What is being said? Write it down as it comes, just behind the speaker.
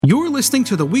You're listening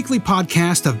to the weekly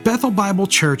podcast of Bethel Bible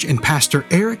Church and Pastor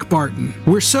Eric Barton.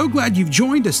 We're so glad you've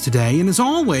joined us today, and as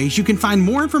always, you can find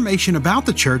more information about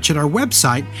the church at our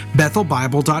website,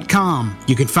 bethelbible.com.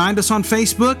 You can find us on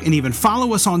Facebook and even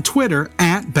follow us on Twitter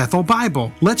at Bethel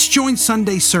Bible. Let's join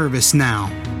Sunday service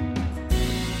now.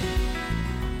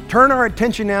 Turn our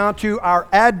attention now to our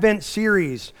Advent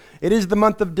series. It is the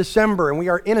month of December, and we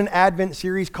are in an Advent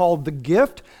series called The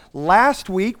Gift. Last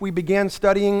week, we began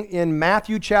studying in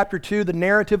Matthew chapter 2, the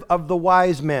narrative of the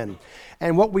wise men.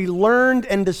 And what we learned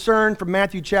and discerned from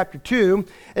Matthew chapter 2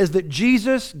 is that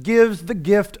Jesus gives the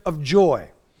gift of joy.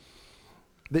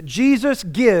 That Jesus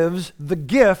gives the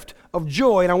gift of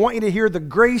joy, and I want you to hear the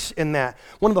grace in that.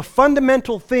 One of the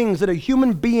fundamental things that a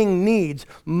human being needs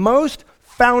most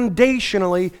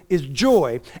foundationally is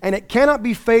joy, and it cannot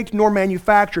be faked nor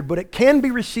manufactured, but it can be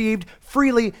received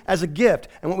freely as a gift.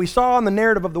 And what we saw in the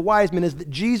narrative of the wise men is that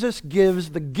Jesus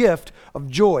gives the gift of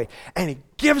joy, and he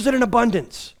gives it in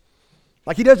abundance.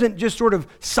 Like he doesn't just sort of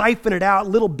siphon it out,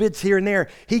 little bits here and there.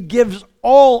 He gives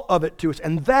all of it to us,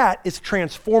 and that is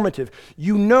transformative.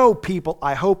 You know people,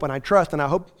 I hope and I trust, and I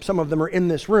hope some of them are in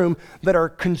this room, that are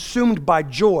consumed by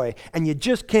joy, and you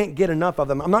just can't get enough of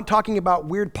them. I'm not talking about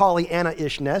weird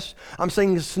Pollyanna-ishness. I'm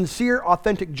saying sincere,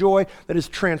 authentic joy that is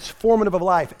transformative of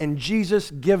life, and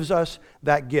Jesus gives us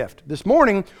that gift. This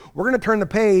morning, we're going to turn the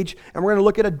page, and we're going to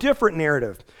look at a different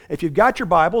narrative. If you've got your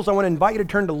Bibles, I want to invite you to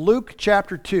turn to Luke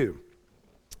chapter 2.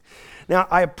 Now,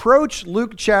 I approach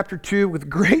Luke chapter 2 with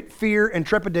great fear and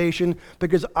trepidation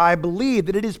because I believe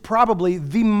that it is probably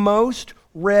the most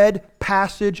read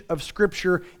passage of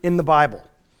Scripture in the Bible.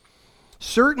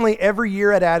 Certainly every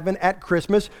year at Advent, at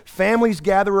Christmas, families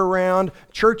gather around,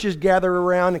 churches gather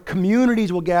around,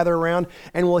 communities will gather around,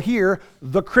 and will hear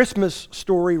the Christmas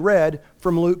story read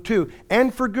from Luke 2,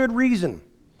 and for good reason.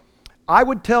 I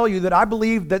would tell you that I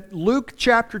believe that Luke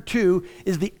chapter 2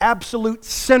 is the absolute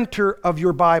center of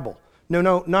your Bible.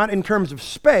 No, not in terms of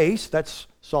space, that's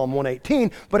Psalm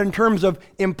 118, but in terms of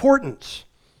importance.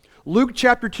 Luke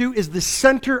chapter 2 is the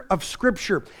center of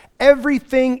Scripture.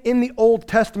 Everything in the Old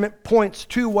Testament points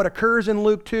to what occurs in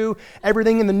Luke 2.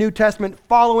 Everything in the New Testament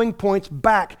following points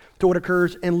back to what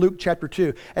occurs in Luke chapter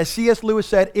 2. As C.S. Lewis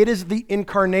said, it is the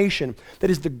incarnation that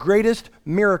is the greatest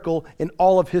miracle in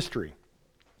all of history.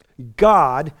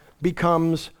 God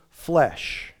becomes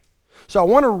flesh. So I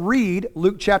want to read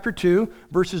Luke chapter 2,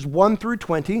 verses 1 through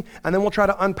 20, and then we'll try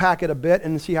to unpack it a bit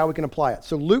and see how we can apply it.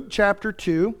 So Luke chapter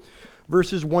 2,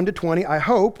 verses 1 to 20. I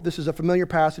hope this is a familiar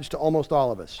passage to almost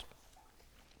all of us.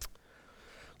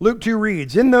 Luke 2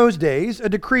 reads, "In those days, a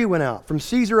decree went out from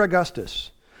Caesar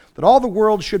Augustus that all the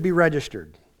world should be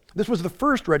registered. This was the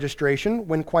first registration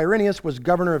when Quirinius was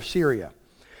governor of Syria.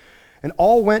 And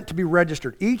all went to be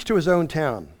registered, each to his own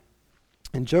town.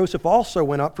 And Joseph also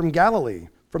went up from Galilee,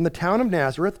 from the town of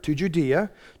Nazareth to Judea,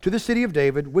 to the city of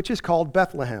David, which is called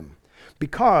Bethlehem,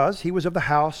 because he was of the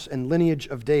house and lineage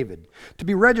of David, to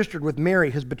be registered with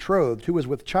Mary, his betrothed, who was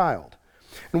with child.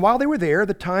 And while they were there,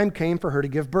 the time came for her to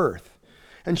give birth.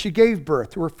 And she gave birth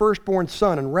to her firstborn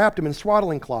son, and wrapped him in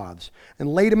swaddling cloths,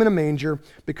 and laid him in a manger,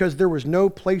 because there was no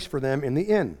place for them in the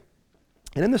inn.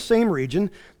 And in the same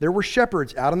region there were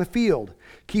shepherds out in the field,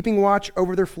 keeping watch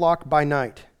over their flock by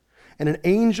night. And an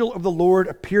angel of the Lord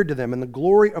appeared to them, and the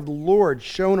glory of the Lord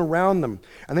shone around them,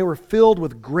 and they were filled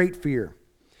with great fear.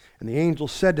 And the angel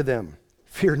said to them,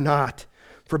 'Fear not,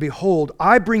 for behold,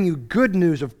 I bring you good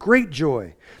news of great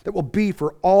joy that will be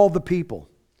for all the people.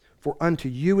 For unto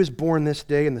you is born this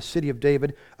day in the city of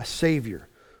David a Savior,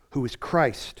 who is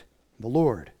Christ the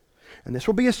Lord. And this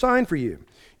will be a sign for you.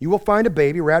 You will find a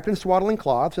baby wrapped in swaddling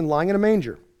cloths and lying in a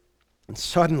manger.' And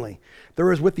suddenly there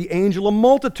was with the angel a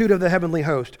multitude of the heavenly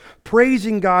host,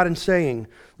 praising God and saying,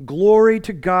 'Glory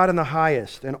to God in the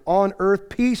highest, and on earth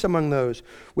peace among those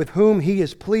with whom he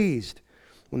is pleased.'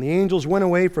 When the angels went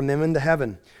away from them into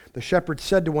heaven, the shepherds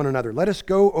said to one another, 'Let us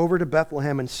go over to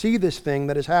Bethlehem and see this thing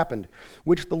that has happened,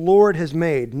 which the Lord has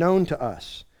made known to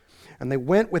us.' And they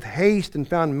went with haste and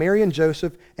found Mary and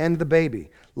Joseph and the baby,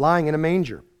 lying in a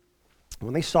manger.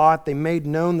 When they saw it, they made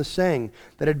known the saying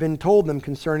that had been told them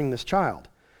concerning this child.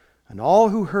 And all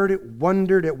who heard it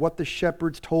wondered at what the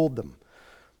shepherds told them.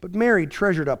 But Mary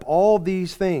treasured up all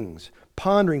these things,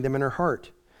 pondering them in her heart.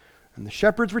 And the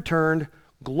shepherds returned,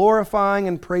 glorifying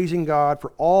and praising God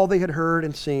for all they had heard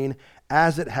and seen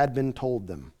as it had been told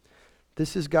them."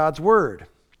 This is God's word.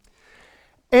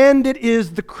 And it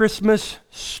is the Christmas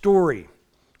story.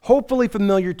 Hopefully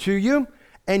familiar to you,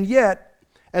 and yet,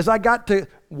 as I got to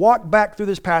walk back through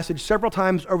this passage several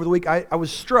times over the week, I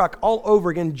was struck all over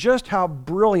again just how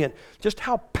brilliant, just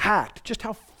how packed, just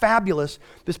how fabulous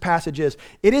this passage is.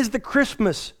 It is the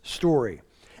Christmas story.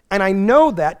 And I know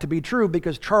that to be true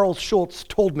because Charles Schulz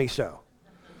told me so.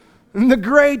 And the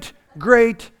great,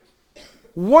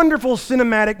 wonderful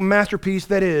cinematic masterpiece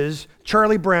that is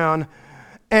Charlie Brown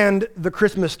and the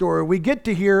Christmas Story, we get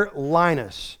to hear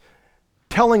Linus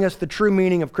telling us the true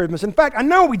meaning of Christmas. In fact, I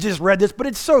know we just read this, but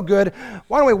it's so good.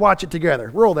 Why don't we watch it together?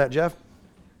 Roll that, Jeff.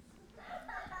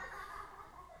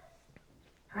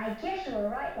 I guess you were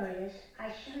right, Linus.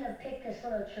 I shouldn't have picked this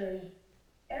little tree.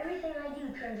 Everything I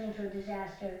do turns into a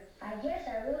disaster. I guess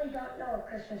I really don't know what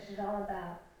Christmas is all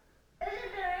about.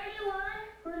 Isn't there anyone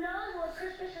who knows what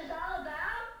Christmas is all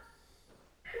about?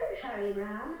 Sure, Charlie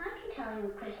Brown. I can tell you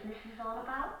what Christmas is all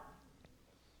about.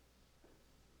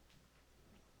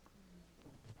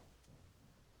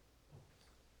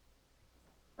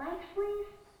 Lights, please.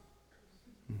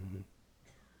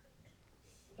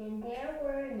 And there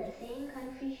were in the same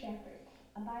country shepherds,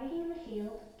 abiding in the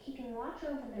field, keeping watch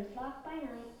over their flock by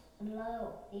night. And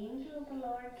lo, the angel of the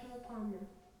Lord came upon them.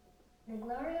 And the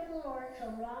glory of the Lord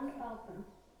shone round about them.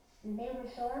 And they were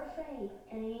sore afraid.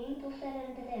 And the angel said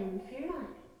unto them, Fear not.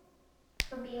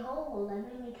 For behold, I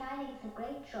bring you tidings of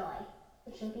great joy,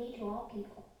 which shall be to all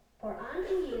people. For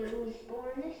unto you is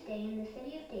born this day in the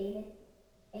city of David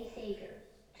a Savior,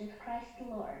 which is Christ the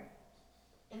Lord.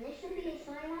 And this shall be a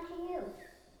sign unto you.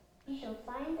 You shall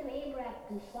find the babe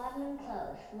wrapped in swaddling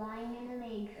clothes, lying in a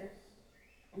manger.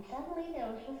 And suddenly there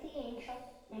was with the angel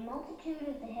a multitude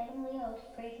of the heavenly host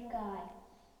praising God,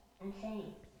 and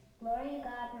saying, Glory to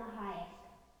God in the highest,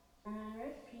 and on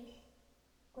earth peace,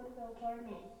 goodwill toward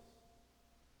men.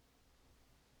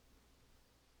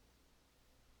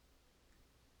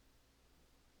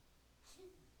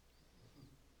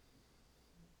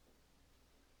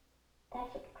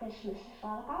 That's what Christmas is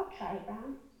all about, Charlie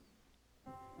Brown.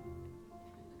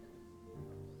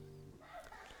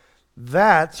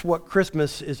 That's what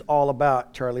Christmas is all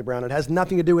about, Charlie Brown. It has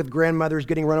nothing to do with grandmothers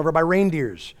getting run over by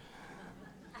reindeers.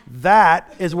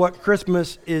 That is what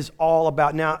Christmas is all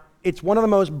about. Now, it's one of the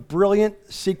most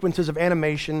brilliant sequences of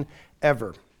animation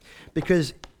ever.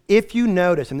 Because if you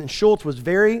notice, and Schulz was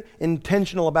very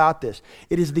intentional about this,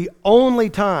 it is the only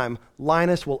time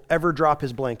Linus will ever drop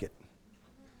his blanket.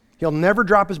 He'll never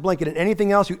drop his blanket in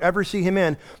anything else you ever see him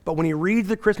in, but when he reads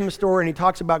the Christmas story and he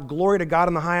talks about glory to God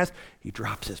in the highest, he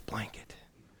drops his blanket.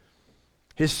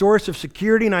 His source of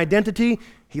security and identity,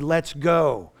 he lets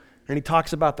go. And he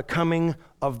talks about the coming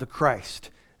of the Christ.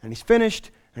 And he's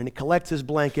finished, and he collects his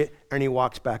blanket, and he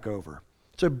walks back over.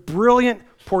 It's a brilliant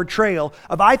portrayal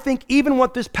of, I think, even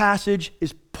what this passage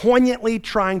is poignantly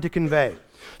trying to convey.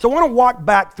 So I want to walk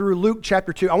back through Luke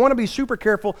chapter 2. I want to be super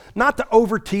careful not to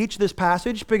overteach this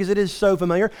passage because it is so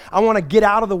familiar. I want to get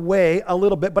out of the way a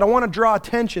little bit, but I want to draw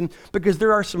attention because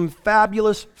there are some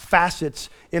fabulous facets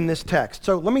in this text.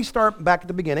 So let me start back at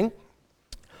the beginning.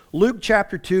 Luke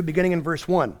chapter 2, beginning in verse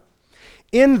 1.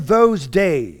 In those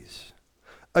days,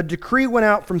 a decree went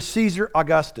out from Caesar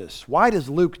Augustus. Why does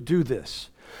Luke do this?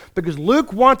 Because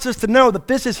Luke wants us to know that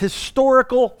this is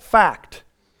historical fact.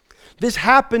 This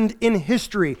happened in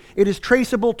history. It is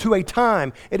traceable to a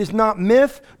time. It is not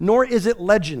myth, nor is it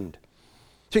legend.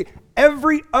 See,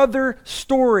 every other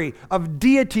story of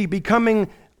deity becoming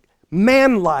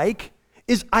man-like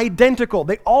is identical.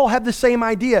 They all have the same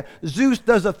idea. Zeus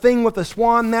does a thing with a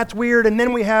swan, that's weird, and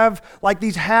then we have like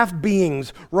these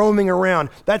half-beings roaming around.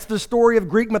 That's the story of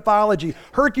Greek mythology.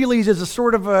 Hercules is a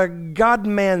sort of a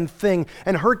god-man thing,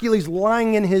 and Hercules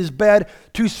lying in his bed,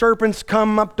 two serpents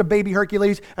come up to baby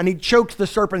Hercules, and he chokes the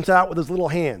serpents out with his little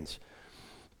hands.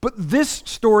 But this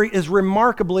story is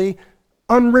remarkably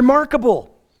unremarkable.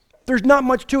 There's not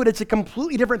much to it. It's a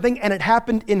completely different thing, and it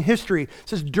happened in history. It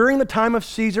says, during the time of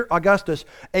Caesar Augustus,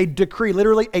 a decree,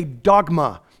 literally a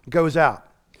dogma, goes out.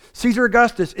 Caesar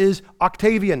Augustus is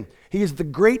Octavian. He is the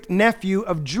great-nephew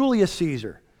of Julius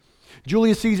Caesar.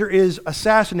 Julius Caesar is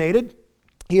assassinated.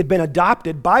 He had been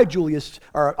adopted by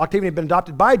Octavian had been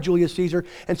adopted by Julius Caesar,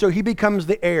 and so he becomes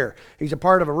the heir. He's a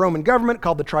part of a Roman government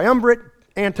called the Triumvirate.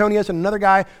 Antonius and another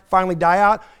guy finally die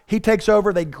out. He takes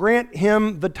over. They grant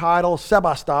him the title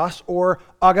Sebastos, or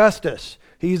Augustus.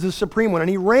 He's the supreme one, and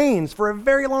he reigns for a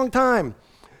very long time,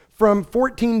 from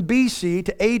 14 BC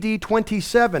to AD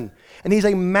 27. And he's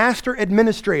a master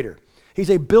administrator. He's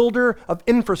a builder of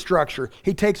infrastructure.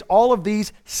 He takes all of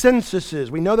these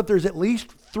censuses. We know that there's at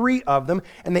least 3 of them,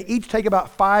 and they each take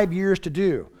about 5 years to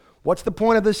do. What's the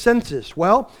point of the census?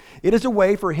 Well, it is a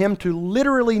way for him to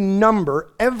literally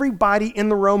number everybody in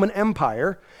the Roman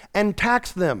Empire and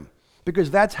tax them, because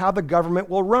that's how the government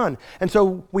will run. And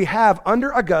so we have,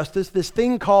 under Augustus, this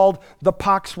thing called the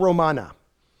Pax Romana,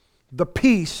 the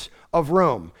peace of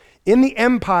Rome. In the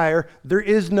empire, there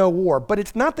is no war, but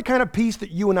it's not the kind of peace that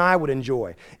you and I would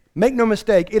enjoy. Make no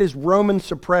mistake, it is Roman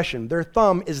suppression. Their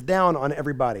thumb is down on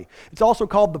everybody. It's also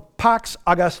called the Pax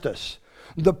Augustus,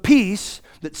 the peace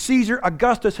that Caesar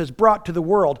Augustus has brought to the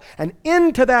world. And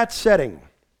into that setting,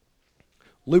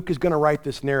 Luke is going to write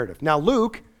this narrative. Now,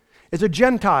 Luke is a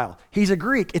Gentile. He's a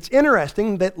Greek. It's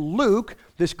interesting that Luke,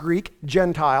 this Greek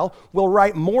Gentile, will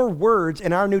write more words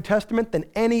in our New Testament than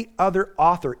any other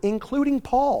author, including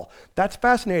Paul. That's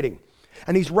fascinating.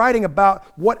 And he's writing about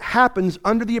what happens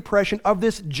under the oppression of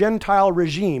this Gentile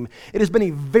regime. It has been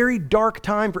a very dark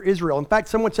time for Israel. In fact,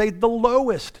 some would say the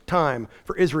lowest time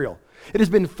for Israel. It has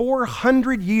been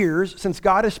 400 years since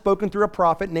God has spoken through a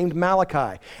prophet named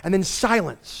Malachi, and then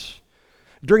silence.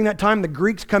 During that time, the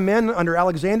Greeks come in under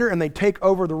Alexander and they take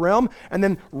over the realm, and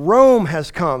then Rome has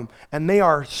come and they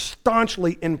are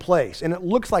staunchly in place. And it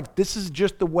looks like this is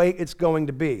just the way it's going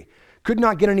to be. Could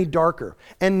not get any darker.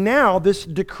 And now this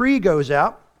decree goes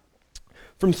out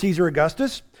from Caesar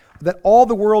Augustus that all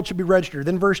the world should be registered.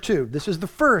 Then verse 2, this is the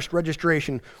first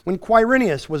registration when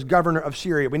Quirinius was governor of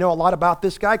Syria. We know a lot about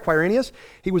this guy, Quirinius.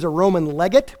 He was a Roman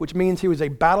legate, which means he was a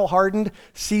battle-hardened,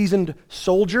 seasoned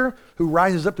soldier who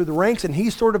rises up through the ranks, and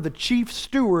he's sort of the chief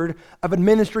steward of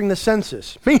administering the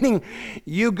census, meaning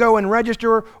you go and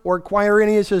register or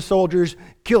Quirinius' soldiers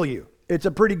kill you. It's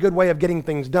a pretty good way of getting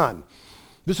things done.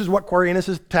 This is what Quirinius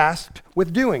is tasked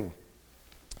with doing.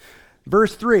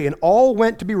 Verse 3, and all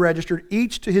went to be registered,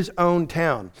 each to his own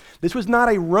town. This was not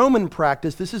a Roman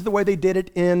practice. This is the way they did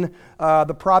it in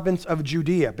the province of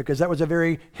Judea, because that was a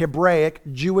very Hebraic,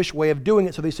 Jewish way of doing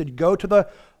it. So they said, go to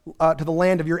the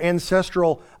land of your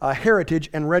ancestral heritage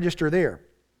and register there.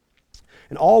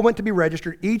 And all went to be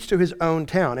registered, each to his own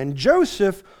town. And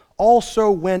Joseph also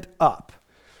went up.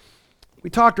 We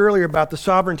talked earlier about the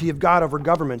sovereignty of God over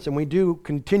governments, and we do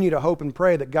continue to hope and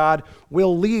pray that God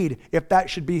will lead if that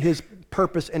should be his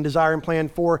purpose and desire and plan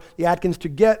for the Atkins to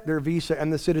get their visa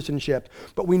and the citizenship.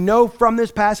 But we know from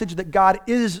this passage that God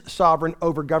is sovereign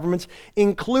over governments,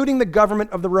 including the government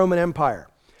of the Roman Empire.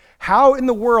 How in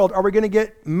the world are we going to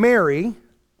get Mary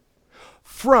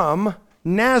from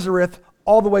Nazareth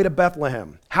all the way to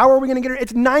Bethlehem? How are we going to get her?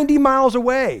 It's 90 miles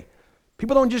away.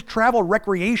 People don't just travel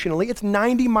recreationally. It's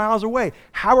 90 miles away.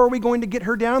 How are we going to get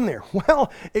her down there?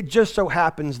 Well, it just so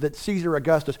happens that Caesar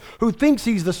Augustus, who thinks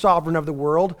he's the sovereign of the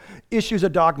world, issues a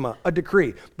dogma, a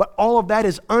decree. But all of that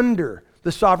is under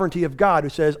the sovereignty of God, who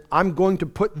says, I'm going to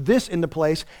put this into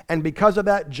place, and because of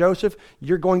that, Joseph,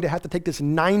 you're going to have to take this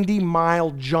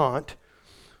 90-mile jaunt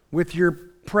with your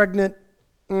pregnant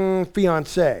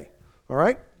fiancée. All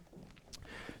right?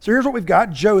 So here's what we've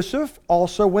got. Joseph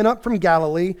also went up from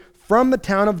Galilee, from the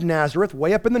town of Nazareth,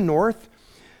 way up in the north,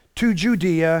 to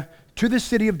Judea, to the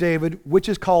city of David, which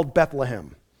is called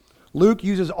Bethlehem. Luke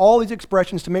uses all these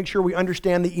expressions to make sure we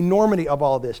understand the enormity of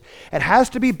all of this. It has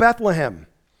to be Bethlehem.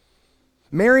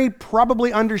 Mary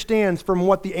probably understands from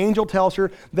what the angel tells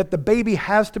her that the baby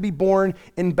has to be born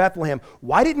in Bethlehem.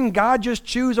 Why didn't God just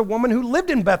choose a woman who lived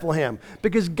in Bethlehem?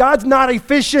 Because God's not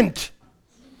efficient.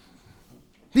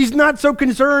 He's not so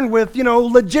concerned with,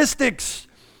 logistics.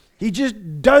 He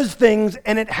just does things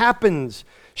and it happens.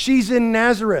 She's in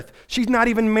Nazareth. She's not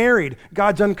even married.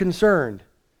 God's unconcerned.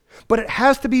 But it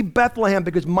has to be Bethlehem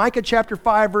because Micah chapter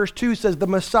 5 verse 2 says the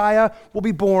Messiah will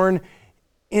be born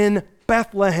in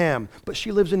Bethlehem. But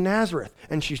she lives in Nazareth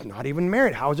and she's not even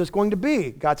married. How is this going to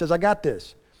be? God says, I got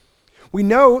this. We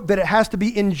know that it has to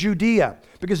be in Judea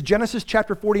because Genesis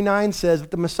chapter 49 says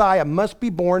that the Messiah must be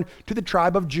born to the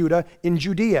tribe of Judah in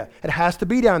Judea. It has to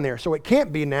be down there, so it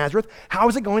can't be in Nazareth. How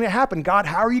is it going to happen? God,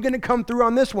 how are you going to come through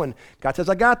on this one? God says,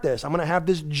 I got this. I'm going to have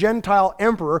this Gentile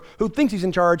emperor who thinks he's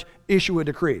in charge issue a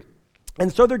decree.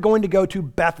 And so they're going to go to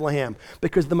Bethlehem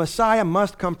because the Messiah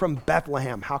must come from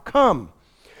Bethlehem. How come?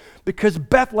 Because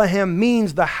Bethlehem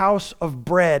means the house of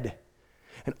bread.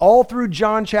 And all through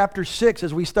John chapter 6,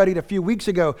 as we studied a few weeks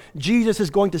ago, Jesus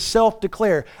is going to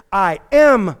self-declare, I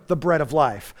am the bread of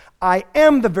life. I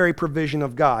am the very provision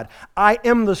of God. I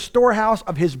am the storehouse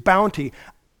of his bounty.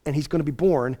 And he's going to be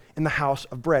born in the house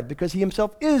of bread because he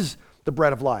himself is the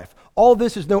bread of life. All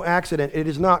this is no accident. It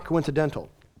is not coincidental.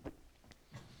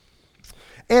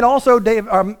 And also,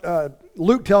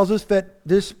 Luke tells us that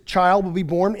this child will be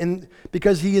born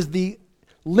because he is the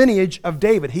lineage of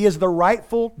David. He is the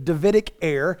rightful Davidic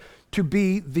heir to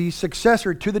be the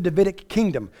successor to the Davidic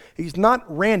kingdom. He's not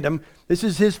random. This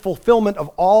is his fulfillment of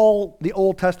all the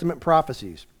Old Testament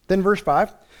prophecies. Then verse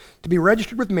 5, to be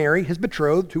registered with Mary, his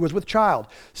betrothed, who was with child.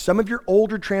 Some of your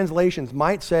older translations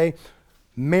might say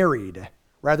married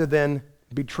rather than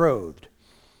betrothed.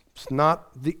 It's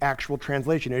not the actual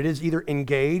translation. It is either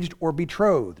engaged or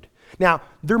betrothed. Now,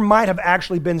 there might have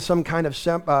actually been some kind of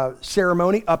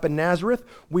ceremony up in Nazareth.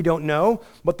 We don't know.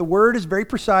 But the word is very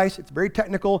precise. It's very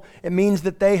technical. It means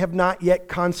that they have not yet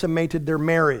consummated their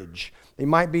marriage. They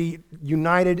might be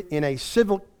united in a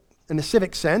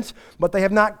civic sense, but they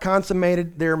have not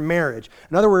consummated their marriage.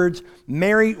 In other words,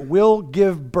 Mary will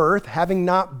give birth having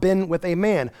not been with a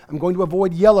man. I'm going to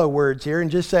avoid yellow words here and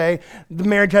just say the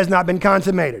marriage has not been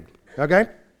consummated. Okay?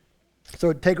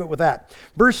 So take it with that.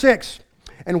 Verse 6.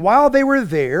 And while they were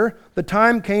there, the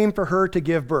time came for her to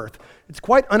give birth. It's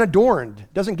quite unadorned.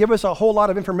 It doesn't give us a whole lot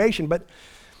of information, but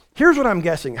here's what I'm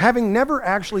guessing. Having never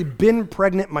actually been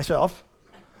pregnant myself,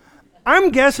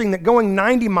 I'm guessing that going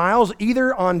 90 miles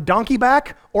either on donkey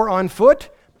back or on foot,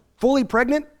 fully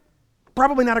pregnant,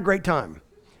 probably not a great time.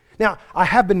 Now, I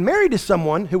have been married to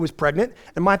someone who was pregnant,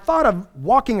 and my thought of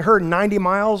walking her 90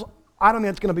 miles, I don't think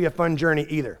it's going to be a fun journey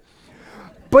either.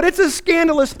 But it's a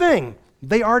scandalous thing.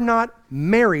 They are not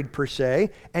married per se,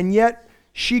 and yet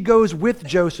she goes with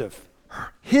Joseph.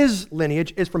 His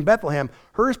lineage is from Bethlehem.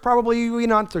 Hers probably, we're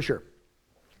not so sure.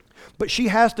 But she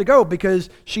has to go because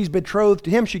she's betrothed to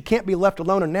him. She can't be left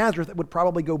alone in Nazareth. It would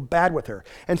probably go bad with her.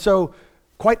 And so,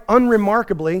 quite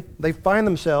unremarkably, they find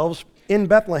themselves in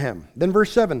Bethlehem. Then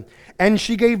verse 7, and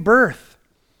she gave birth.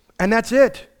 And that's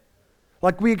it.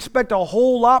 Like we expect a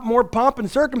whole lot more pomp and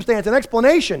circumstance and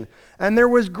explanation. And there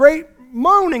was great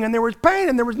moaning, and there was pain,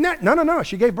 and there was no.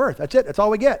 She gave birth. That's it. That's all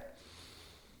we get.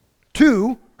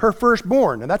 To her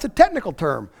firstborn. And that's a technical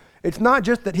term. It's not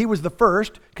just that he was the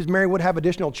first, because Mary would have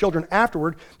additional children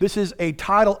afterward. This is a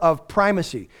title of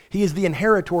primacy. He is the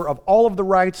inheritor of all of the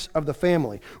rights of the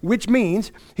family, which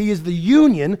means he is the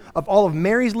union of all of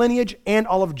Mary's lineage and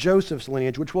all of Joseph's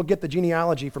lineage, which we'll get the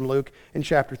genealogy from Luke in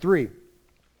chapter 3.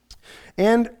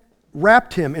 And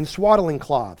wrapped him in swaddling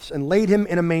cloths and laid him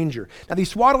in a manger. Now, these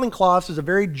swaddling cloths is a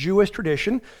very Jewish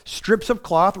tradition. Strips of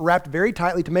cloth wrapped very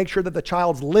tightly to make sure that the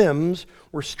child's limbs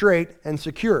were straight and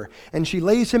secure. And she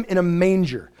lays him in a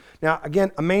manger. Now,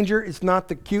 again, a manger is not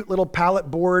the cute little pallet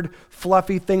board,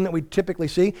 fluffy thing that we typically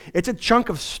see. It's a chunk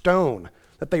of stone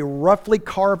that they roughly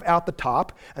carve out the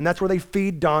top, and that's where they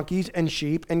feed donkeys and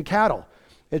sheep and cattle.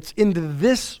 It's into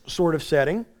this sort of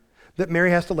setting that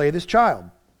Mary has to lay this child,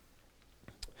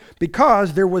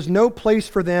 because there was no place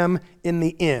for them in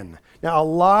the inn. Now, a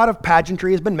lot of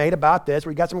pageantry has been made about this,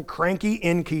 where you got some cranky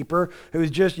innkeeper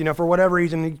who's just, for whatever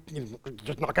reason,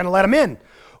 just not going to let him in.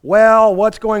 Well,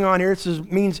 what's going on here? This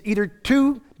means either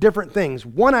two different things.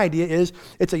 One idea is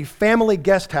it's a family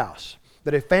guest house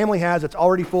that a family has that's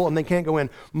already full and they can't go in.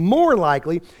 More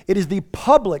likely, it is the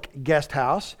public guest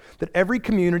house that every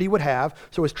community would have.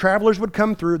 So as travelers would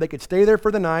come through, they could stay there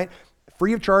for the night,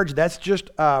 free of charge. That's just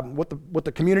what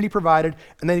the community provided,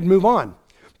 and they'd move on.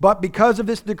 But because of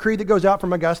this decree that goes out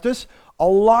from Augustus, a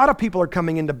lot of people are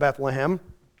coming into Bethlehem,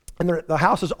 and the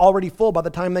house is already full by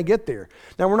the time they get there.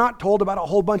 Now, we're not told about a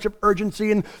whole bunch of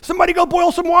urgency and somebody go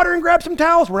boil some water and grab some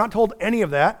towels. We're not told any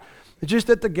of that. It's just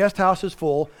that the guest house is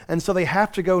full, and so they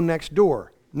have to go next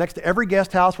door. Next to every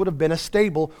guest house would have been a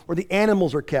stable where the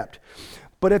animals are kept.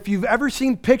 But if you've ever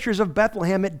seen pictures of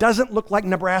Bethlehem, it doesn't look like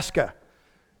Nebraska.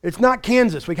 It's not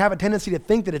Kansas. We have a tendency to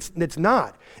think that it's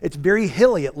not. It's very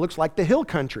hilly. It looks like the hill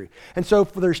country. And so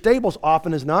for their stables,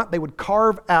 often as not, they would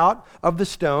carve out of the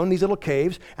stone these little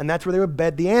caves, and that's where they would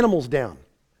bed the animals down.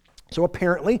 So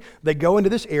apparently, they go into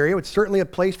this area. It's certainly a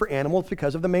place for animals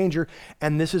because of the manger,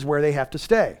 and this is where they have to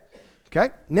stay.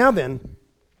 Okay? Now then,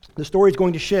 the story is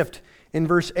going to shift in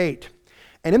verse 8.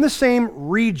 And in the same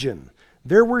region,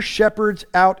 there were shepherds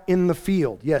out in the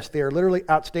field. Yes, they are literally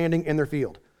outstanding in their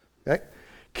field. Okay?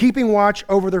 Keeping watch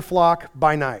over their flock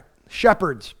by night.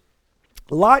 Shepherds.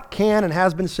 A lot can and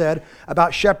has been said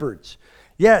about shepherds.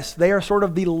 Yes, they are sort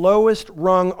of the lowest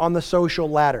rung on the social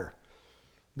ladder.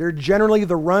 They're generally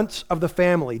the runts of the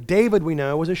family. David, we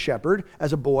know, was a shepherd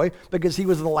as a boy because he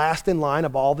was the last in line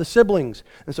of all the siblings.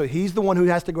 And so he's the one who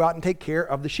has to go out and take care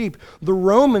of the sheep. The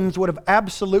Romans would have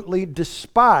absolutely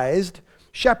despised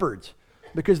shepherds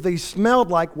because they smelled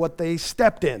like what they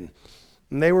stepped in.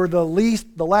 And they were the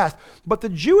last. But the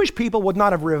Jewish people would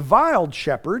not have reviled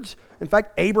shepherds. In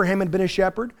fact, Abraham had been a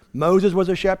shepherd. Moses was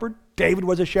a shepherd. David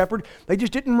was a shepherd. They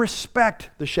just didn't respect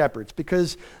the shepherds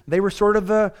because they were sort of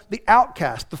the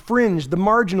outcast, the fringe, the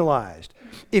marginalized.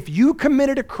 If you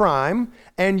committed a crime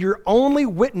and your only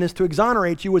witness to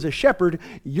exonerate you was a shepherd,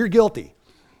 you're guilty.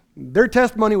 Their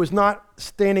testimony was not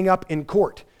standing up in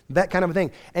court, that kind of a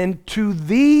thing. And to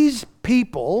these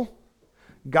people,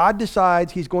 God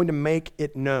decides he's going to make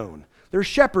it known. There's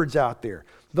shepherds out there.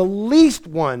 The least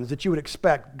ones that you would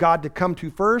expect God to come to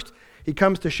first, he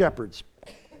comes to shepherds.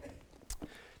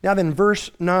 Now then,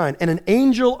 verse 9, and an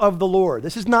angel of the Lord.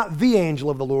 This is not the angel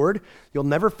of the Lord. You'll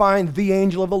never find the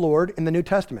angel of the Lord in the New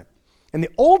Testament. In the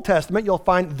Old Testament, you'll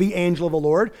find the angel of the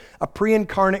Lord, a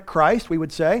pre-incarnate Christ, we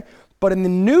would say. But in the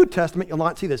New Testament, you'll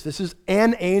not see this. This is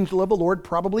an angel of the Lord,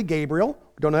 probably Gabriel.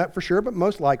 We don't know that for sure, but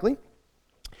most likely.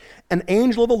 An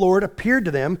angel of the Lord appeared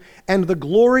to them, and the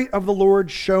glory of the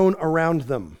Lord shone around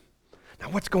them.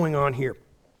 Now, what's going on here?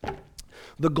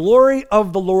 The glory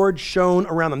of the Lord shone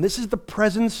around them. This is the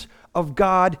presence of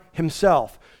God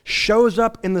himself. Shows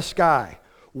up in the sky.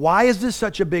 Why is this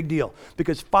such a big deal?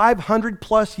 Because 500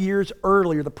 plus years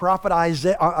earlier, the prophet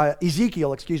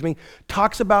Ezekiel,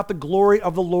 talks about the glory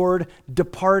of the Lord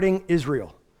departing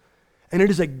Israel. And it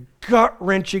is a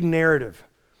gut-wrenching narrative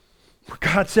where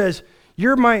God says,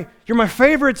 you're my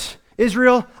favorites,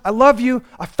 Israel. I love you.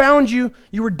 I found you.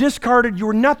 You were discarded. You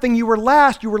were nothing. You were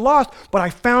last. You were lost. But I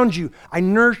found you. I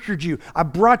nurtured you. I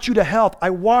brought you to health.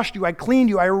 I washed you. I cleaned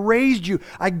you. I raised you.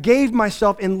 I gave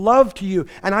myself in love to you.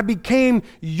 And I became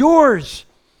yours.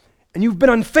 And you've been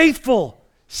unfaithful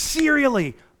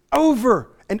serially over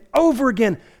and over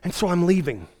again. And so I'm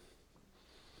leaving.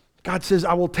 God says,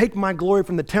 I will take my glory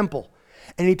from the temple.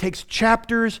 And he takes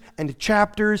chapters and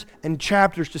chapters and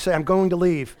chapters to say, I'm going to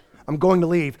leave. I'm going to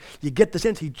leave. You get the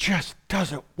sense he just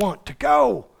doesn't want to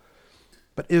go.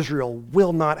 But Israel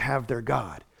will not have their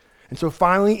God. And so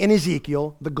finally in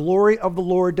Ezekiel, the glory of the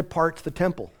Lord departs the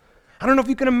temple. I don't know if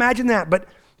you can imagine that, but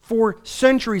for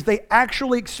centuries they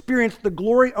actually experienced the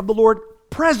glory of the Lord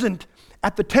present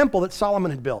at the temple that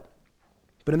Solomon had built.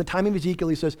 But in the time of Ezekiel,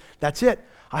 he says, that's it.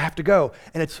 I have to go.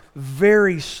 And it's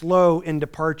very slow in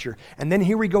departure. And then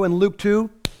here we go in Luke 2,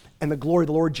 and the glory of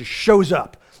the Lord just shows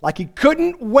up. Like he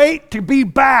couldn't wait to be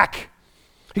back.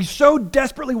 He so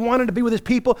desperately wanted to be with his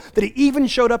people that he even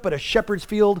showed up at a shepherd's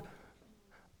field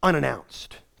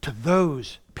unannounced to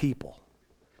those people.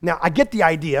 Now, I get the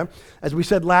idea, as we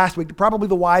said last week, probably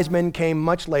the wise men came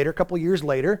much later, a couple of years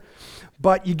later,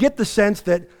 but you get the sense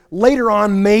that later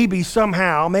on, maybe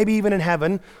somehow, maybe even in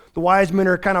heaven, the wise men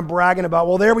are kind of bragging about,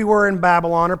 well, there we were in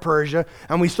Babylon or Persia,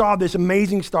 and we saw this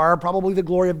amazing star, probably the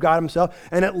glory of God himself,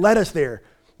 and it led us there.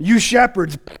 You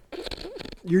shepherds,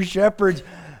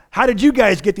 how did you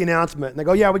guys get the announcement? And they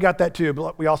go, yeah, we got that too,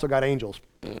 but we also got angels.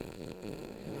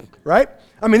 Right?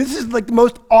 I mean, this is like the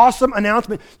most awesome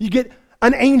announcement. You get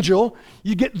an angel,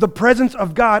 you get the presence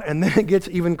of God, and then it gets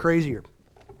even crazier.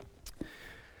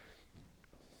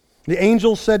 The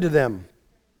angel said to them,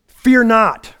 fear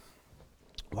not.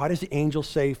 Why does the angel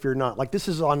say fear not? Like this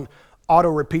is on auto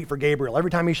repeat for Gabriel. Every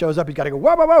time he shows up, he's got to go,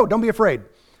 whoa, whoa, whoa, don't be afraid.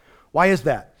 Why is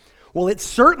that? Well, it's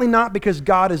certainly not because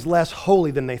God is less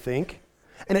holy than they think,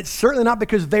 and it's certainly not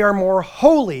because they are more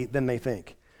holy than they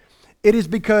think. It is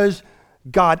because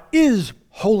God is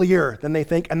holier than they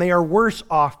think, and they are worse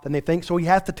off than they think, so he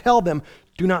has to tell them,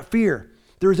 do not fear.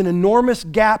 There is an enormous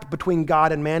gap between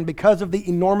God and man because of the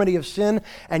enormity of sin,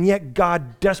 and yet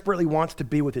God desperately wants to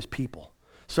be with his people.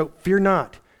 So fear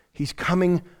not, he's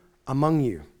coming among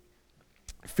you.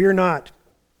 Fear not.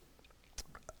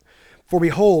 For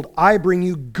behold, I bring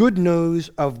you good news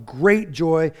of great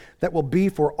joy that will be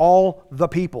for all the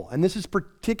people. And this is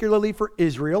particularly for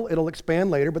Israel. It'll expand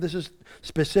later, but this is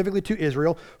specifically to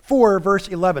Israel. For verse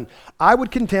 11, I would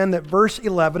contend that verse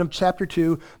 11 of chapter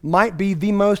 2 might be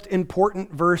the most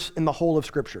important verse in the whole of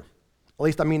Scripture. At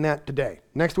least I mean that today.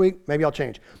 Next week, maybe I'll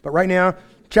change. But right now,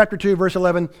 chapter 2, verse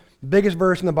 11, biggest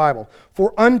verse in the Bible.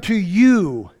 For unto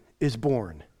you is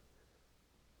born.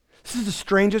 This is the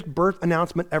strangest birth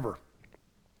announcement ever.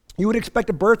 You would expect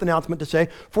a birth announcement to say,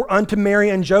 for unto Mary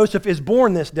and Joseph is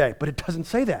born this day, but it doesn't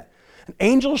say that. An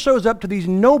angel shows up to these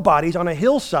nobodies on a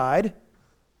hillside,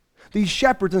 these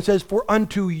shepherds, and says, for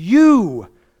unto you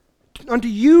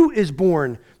is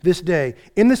born this day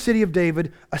in the city of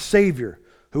David a Savior,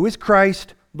 who is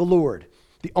Christ the Lord.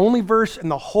 The only verse in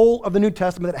the whole of the New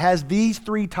Testament that has these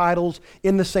three titles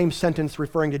in the same sentence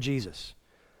referring to Jesus.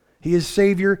 He is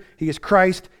Savior, he is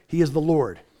Christ, he is the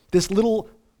Lord. This little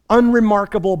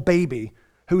unremarkable baby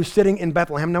who's sitting in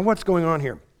Bethlehem. Now, what's going on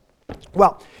here?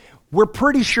 Well, we're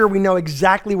pretty sure we know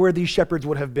exactly where these shepherds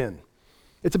would have been.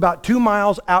 It's about 2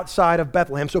 miles outside of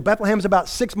Bethlehem. So Bethlehem is about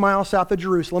 6 miles south of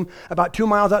Jerusalem. About 2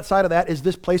 miles outside of that is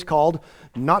this place called,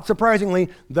 not surprisingly,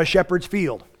 the Shepherd's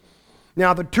Field.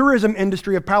 Now, the tourism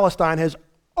industry of Palestine has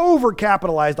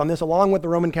overcapitalized on this along with the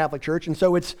Roman Catholic Church, and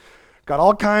so it's got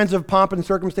all kinds of pomp and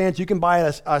circumstance. You can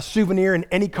buy a souvenir in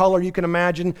any color you can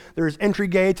imagine. There's entry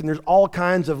gates and there's all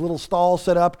kinds of little stalls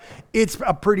set up. It's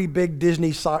a pretty big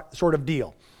Disney sort of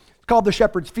deal. It's called the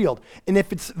Shepherd's Field. And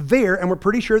if it's there, and we're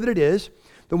pretty sure that it is,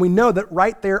 then we know that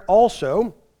right there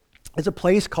also is a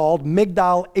place called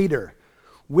Migdal Eder,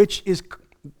 which is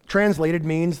translated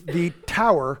means the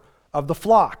tower of the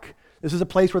flock. This is a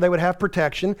place where they would have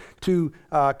protection to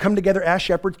come together as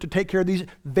shepherds to take care of these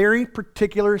very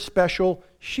particular special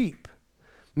sheep.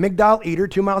 Migdal Eder,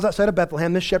 2 miles outside of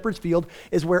Bethlehem, this shepherd's field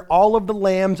is where all of the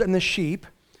lambs and the sheep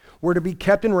were to be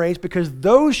kept and raised, because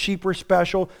those sheep were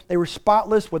special. They were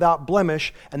spotless, without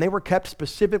blemish, and they were kept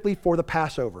specifically for the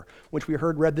Passover, which we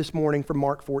heard read this morning from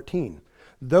Mark 14.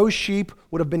 Those sheep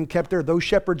would have been kept there. Those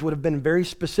shepherds would have been very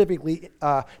specifically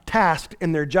tasked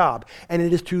in their job. And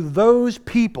it is to those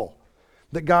people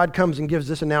that God comes and gives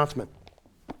this announcement.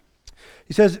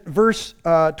 He says, verse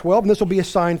 12, and this will be a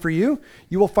sign for you.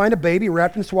 You will find a baby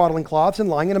wrapped in swaddling cloths and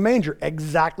lying in a manger,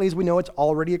 exactly as we know it's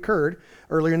already occurred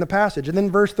earlier in the passage. And then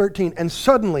verse 13, and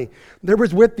suddenly there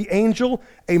was with the angel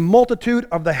a multitude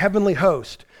of the heavenly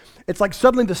host. It's like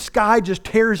suddenly the sky just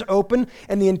tears open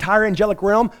and the entire angelic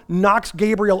realm knocks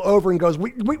Gabriel over and goes,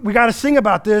 we got to sing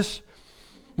about this.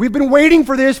 We've been waiting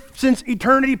for this since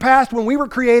eternity past when we were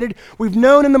created. We've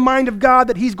known in the mind of God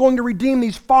that he's going to redeem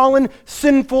these fallen,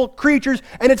 sinful creatures,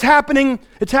 and it's happening.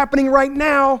 It's happening right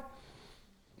now.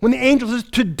 When the angel says,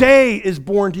 today is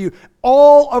born to you,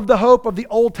 all of the hope of the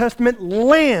Old Testament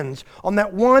lands on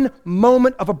that one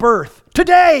moment of a birth.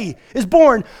 Today is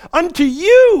born unto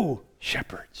you,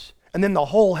 shepherds. And then the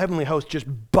whole heavenly host just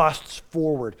busts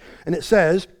forward. And it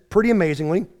says, pretty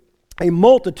amazingly, a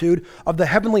multitude of the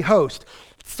heavenly host.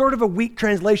 Sort of a weak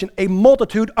translation, a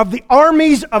multitude of the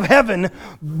armies of heaven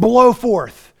blow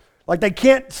forth. Like they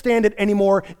can't stand it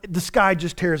anymore. The sky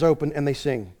just tears open and they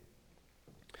sing.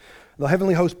 The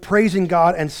heavenly host praising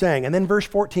God and sang. And then verse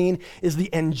 14 is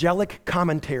the angelic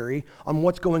commentary on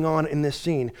what's going on in this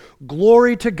scene.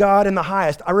 Glory to God in the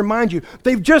highest. I remind you,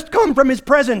 they've just come from his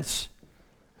presence.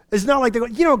 It's not like they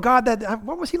go, God,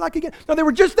 what was he like again? No, they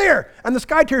were just there. And the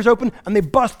sky tears open and they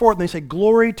bust forth and they say,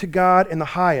 glory to God in the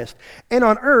highest. And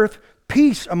on earth,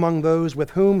 peace among those with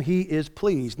whom he is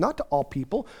pleased. Not to all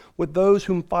people, with those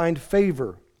whom find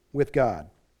favor with God.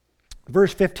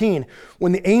 Verse 15,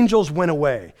 when the angels went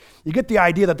away, you get the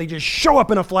idea that they just show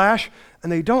up in a flash and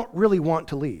they don't really want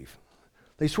to leave.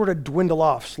 They sort of dwindle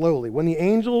off slowly. When the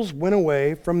angels went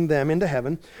away from them into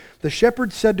heaven, the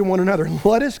shepherds said to one another,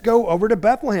 let us go over to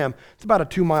Bethlehem. It's about a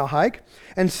 2-mile hike,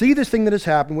 and see this thing that has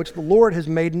happened, which the Lord has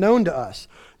made known to us.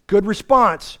 Good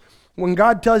response. When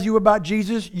God tells you about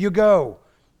Jesus, you go.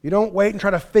 You don't wait and try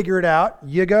to figure it out.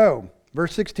 You go.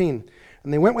 Verse 16,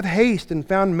 and they went with haste and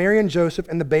found Mary and Joseph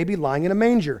and the baby lying in a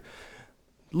manger.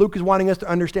 Luke is wanting us to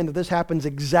understand that this happens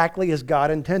exactly as God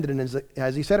intended and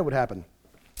as he said it would happen.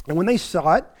 And when they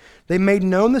saw it, they made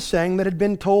known the saying that had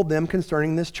been told them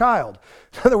concerning this child.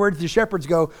 In other words, the shepherds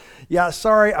go, yeah,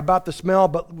 sorry about the smell,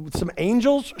 but some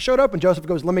angels showed up. And Joseph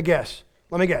goes, let me guess.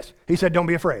 He said, don't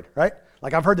be afraid, right?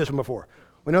 Like I've heard this one before.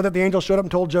 We know that the angels showed up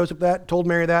and told Joseph that, told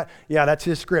Mary that. Yeah, that's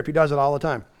his script. He does it all the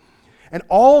time. And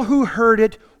all who heard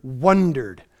it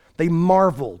wondered. They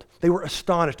marveled. They were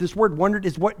astonished. This word wondered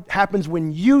is what happens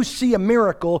when you see a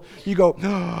miracle. You go,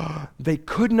 oh, they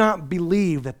could not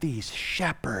believe that these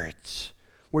shepherds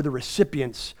were the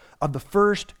recipients of the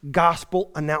first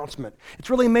gospel announcement. It's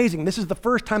really amazing. This is the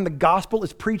first time the gospel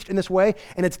is preached in this way,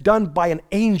 and it's done by an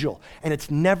angel, and it's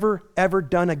never, ever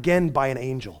done again by an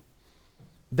angel.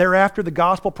 Thereafter, the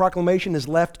gospel proclamation is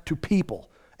left to people.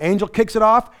 Angel kicks it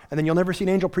off, and then you'll never see an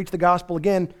angel preach the gospel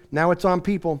again. Now it's on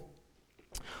people.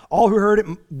 All who heard it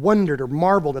wondered or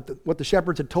marveled at what the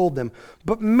shepherds had told them.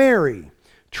 But Mary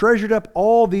treasured up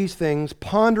all these things,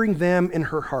 pondering them in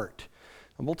her heart.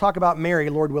 And we'll talk about Mary,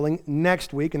 Lord willing,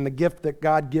 next week and the gift that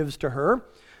God gives to her.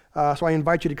 So I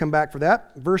invite you to come back for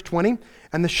that. Verse 20,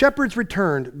 and the shepherds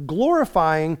returned,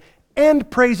 glorifying and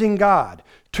praising God.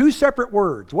 2 separate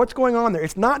words. What's going on there?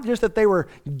 It's not just that they were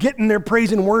getting their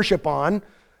praise and worship on.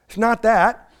 It's not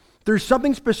that. There's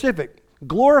something specific.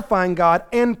 Glorifying God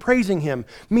and praising him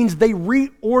means they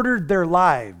reordered their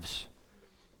lives.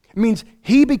 It means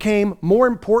he became more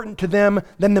important to them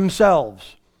than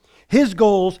themselves. His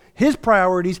goals, his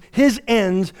priorities, his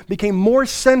ends became more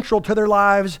central to their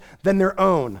lives than their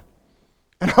own.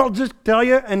 And I'll just tell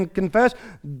you and confess,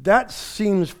 that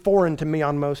seems foreign to me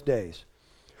on most days.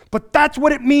 But that's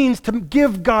what it means to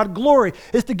give God glory,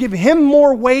 is to give him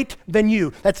more weight than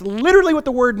you. That's literally what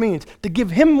the word means, to give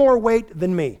him more weight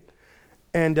than me.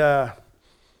 And I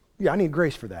need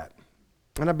grace for that.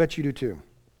 And I bet you do too.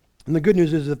 And the good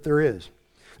news is that there is.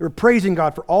 They were praising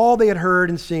God for all they had heard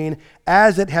and seen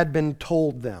as it had been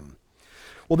told them.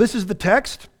 Well, this is the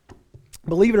text.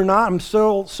 Believe it or not, I'm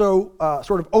so sort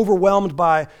of overwhelmed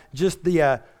by just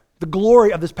the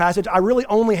glory of this passage. I really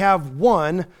only have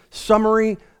one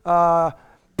summary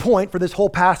point for this whole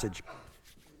passage.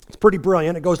 It's pretty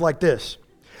brilliant. It goes like this.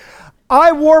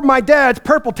 I wore my dad's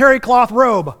purple terry cloth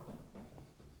robe.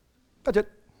 That's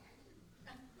it.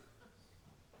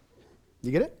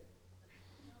 You get it?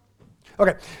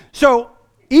 Okay, so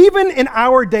even in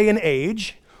our day and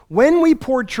age, when we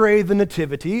portray the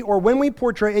nativity or when we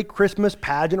portray a Christmas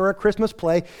pageant or a Christmas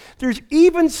play, there's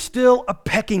even still a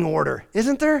pecking order,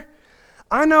 isn't there?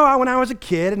 I know when I was a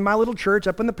kid in my little church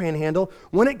up in the Panhandle,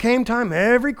 when it came time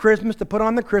every Christmas to put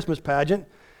on the Christmas pageant,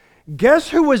 guess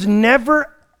who was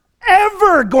never,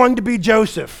 ever going to be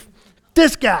Joseph?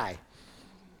 This guy.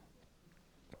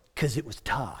 Because it was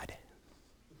Todd.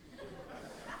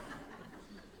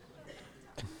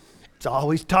 It's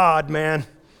always Todd, man.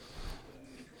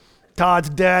 Todd's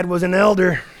dad was an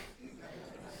elder.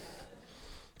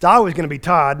 It's always going to be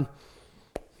Todd.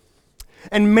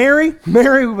 And Mary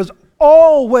was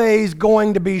always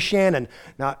going to be Shannon.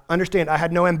 Now, understand, I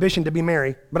had no ambition to be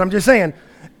Mary, but I'm just saying,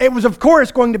 it was of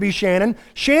course going to be Shannon.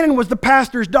 Shannon was the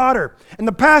pastor's daughter, and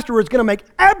the pastor was going to make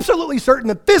absolutely certain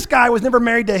that this guy was never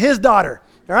married to his daughter,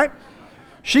 all right?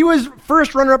 She was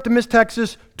first runner-up to Miss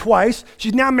Texas twice.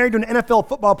 She's now married to an NFL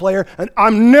football player, and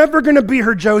I'm never going to be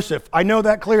her Joseph. I know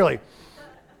that clearly.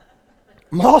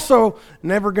 I'm also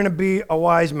never going to be a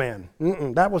wise man.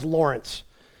 That was Lawrence.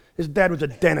 His dad was a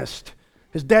dentist.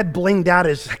 His dad blinged out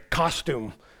his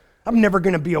costume. I'm never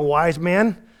going to be a wise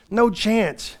man. No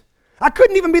chance. I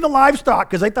couldn't even be the livestock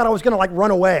because they thought I was going to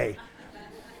run away.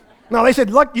 No, they said,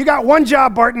 look, you got one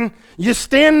job, Barton. You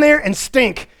stand there and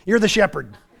stink. You're the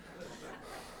shepherd.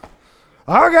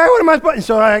 Okay, what am I supposed to?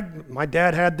 So my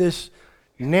dad had this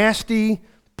nasty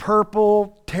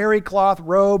purple terry cloth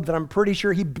robe that I'm pretty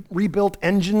sure he rebuilt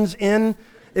engines in.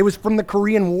 It was from the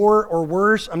Korean War or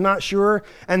worse, I'm not sure.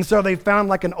 And so they found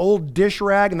like an old dish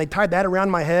rag and they tied that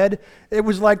around my head. It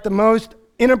was like the most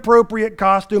inappropriate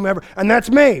costume ever. And that's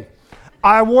me.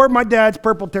 I wore my dad's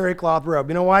purple terry cloth robe.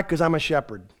 You know why? Because I'm a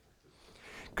shepherd.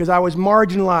 Because I was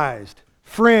marginalized,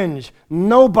 fringe,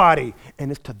 nobody.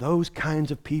 And it's to those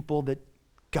kinds of people that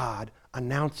God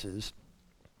announces.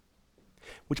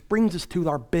 Which brings us to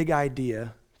our big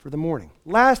idea for the morning.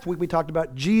 Last week we talked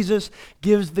about Jesus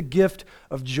gives the gift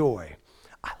of joy.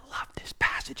 I love this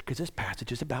passage because this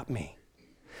passage is about me.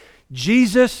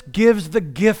 Jesus gives the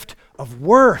gift of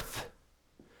worth.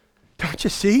 Don't you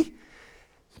see?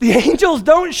 The angels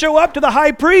don't show up to the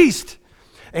high priest.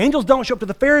 Angels don't show up to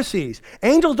the Pharisees.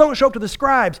 Angels don't show up to the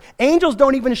scribes. Angels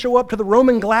don't even show up to the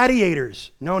Roman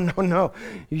gladiators. No.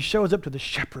 He shows up to the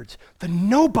shepherds, the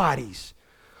nobodies,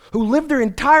 who live their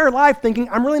entire life thinking,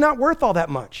 I'm really not worth all that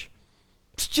much.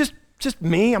 It's just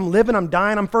me. I'm living, I'm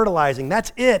dying, I'm fertilizing.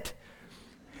 That's it.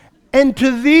 And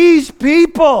to these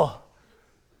people,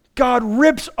 God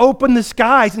rips open the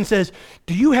skies and says,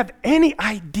 do you have any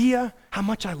idea how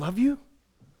much I love you?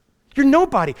 You're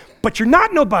nobody, but you're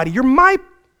not nobody. You're my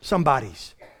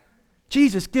somebodies.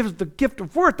 Jesus gives the gift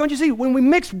of worth. Don't you see? When we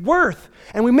mix worth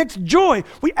and we mix joy,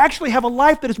 we actually have a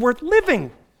life that is worth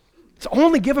living. It's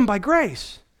only given by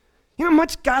grace. You know how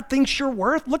much God thinks you're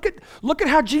worth? Look at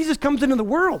how Jesus comes into the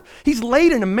world. He's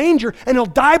laid in a manger and he'll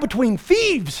die between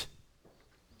thieves.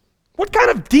 What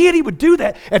kind of deity would do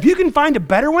that? If you can find a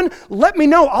better one, let me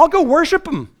know. I'll go worship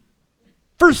him.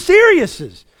 For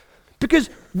seriouses. Because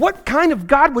what kind of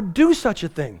God would do such a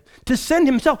thing? To send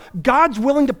himself. God's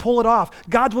willing to pull it off.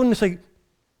 God's willing to say,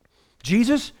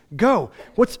 Jesus, go.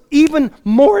 What's even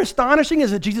more astonishing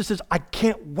is that Jesus says, I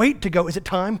can't wait to go. Is it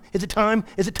time? Is it time?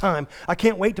 Is it time? I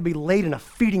can't wait to be laid in a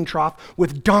feeding trough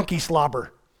with donkey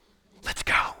slobber. Let's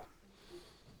go.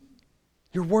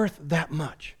 You're worth that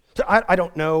much. So I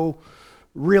don't know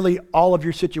really all of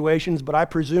your situations, but I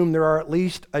presume there are at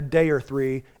least a day or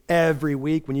three every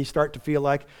week when you start to feel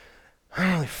like, I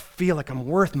don't really feel like I'm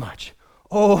worth much.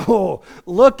 Oh,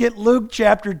 look at Luke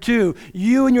chapter 2.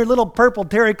 You and your little purple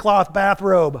terry cloth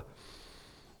bathrobe.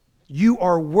 You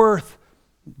are worth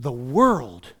the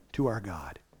world to our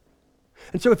God.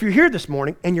 And so if you're here this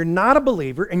morning and you're not a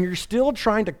believer and you're still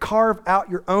trying to carve out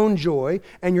your own joy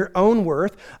and your own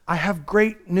worth, I have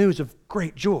great news of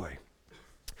great joy.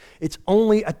 It's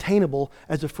only attainable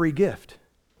as a free gift.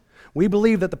 We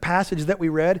believe that the passage that we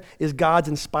read is God's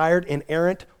inspired,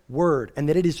 inerrant word, and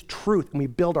that it is truth, and we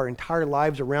build our entire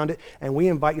lives around it, and we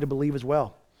invite you to believe as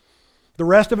well. The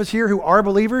rest of us here who are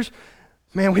believers,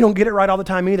 man, we don't get it right all the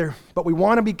time either, but we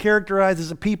want to be characterized as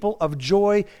a people of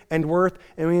joy and worth,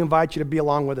 and we invite you to be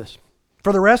along with us.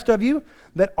 For the rest of you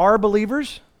that are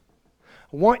believers,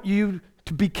 I want you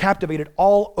to be captivated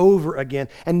all over again.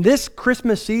 And this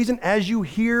Christmas season, as you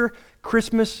hear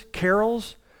Christmas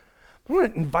carols, I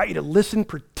want to invite you to listen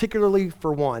particularly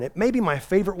for one. It may be my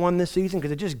favorite one this season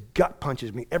because it just gut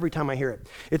punches me every time I hear it.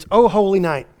 It's "O Holy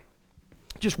Night."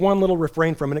 Just one little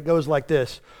refrain from it. It goes like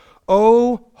this.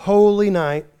 O holy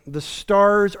night, the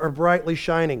stars are brightly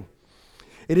shining.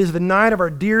 It is the night of our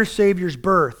dear Savior's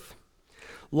birth.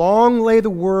 Long lay the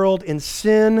world in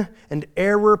sin and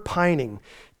error pining,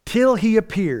 till he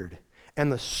appeared,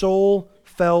 and the soul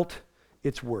felt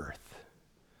its worth.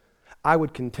 I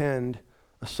would contend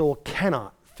a soul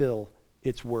cannot feel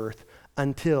its worth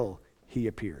until he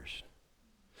appears.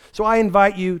 So I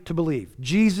invite you to believe.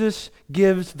 Jesus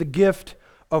gives the gift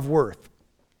of worth.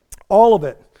 All of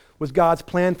it was God's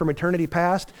plan from eternity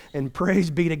past, and praise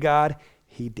be to God,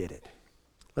 he did it.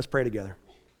 Let's pray together.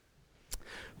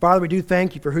 Father, we do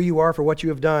thank you for who you are, for what you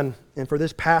have done, and for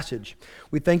this passage.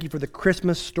 We thank you for the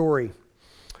Christmas story.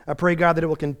 I pray, God, that it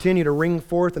will continue to ring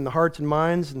forth in the hearts and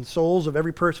minds and souls of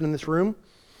every person in this room.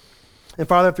 And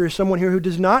Father, if there's someone here who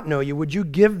does not know you, would you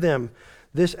give them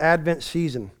this Advent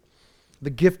season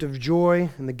the gift of joy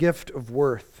and the gift of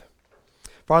worth?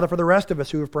 Father, for the rest of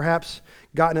us who have perhaps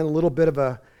gotten in a little bit of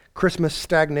a Christmas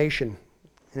stagnation,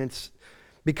 and it's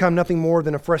become nothing more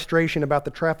than a frustration about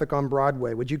the traffic on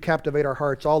Broadway, would you captivate our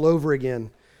hearts all over again,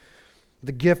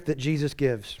 the gift that Jesus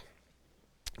gives?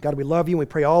 God, we love you, and we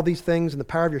pray all these things in the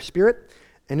power of your Spirit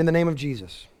and in the name of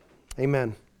Jesus.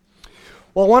 Amen.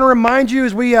 Well, I want to remind you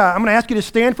as I'm going to ask you to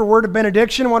stand for word of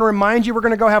benediction. I want to remind you we're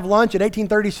going to go have lunch at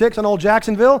 1836 on Old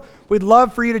Jacksonville. We'd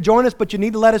love for you to join us, but you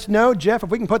need to let us know. Jeff, if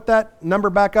we can put that number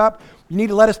back up, you need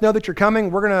to let us know that you're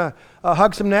coming. We're going to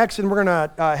hug some necks, and we're going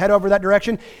to head over that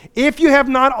direction. If you have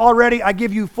not already, I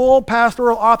give you full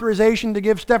pastoral authorization to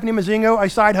give Stephanie Mazingo a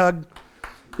side hug.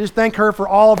 Just thank her for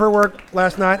all of her work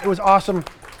last night. It was awesome.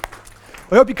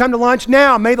 We hope you come to lunch.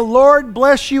 Now, may the Lord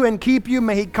bless you and keep you.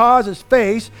 May he cause his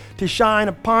face to shine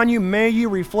upon you. May you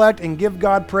reflect and give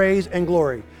God praise and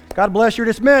glory. God bless. You're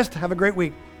dismissed. Have a great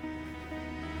week.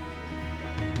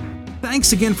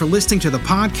 Thanks again for listening to the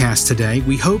podcast today.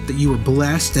 We hope that you were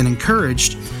blessed and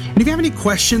encouraged. And if you have any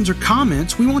questions or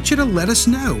comments, we want you to let us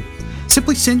know.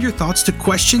 Simply send your thoughts to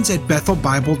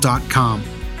questions@bethelbible.com.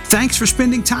 Thanks for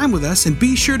spending time with us, and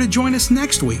be sure to join us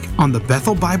next week on the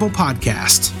Bethel Bible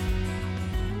Podcast.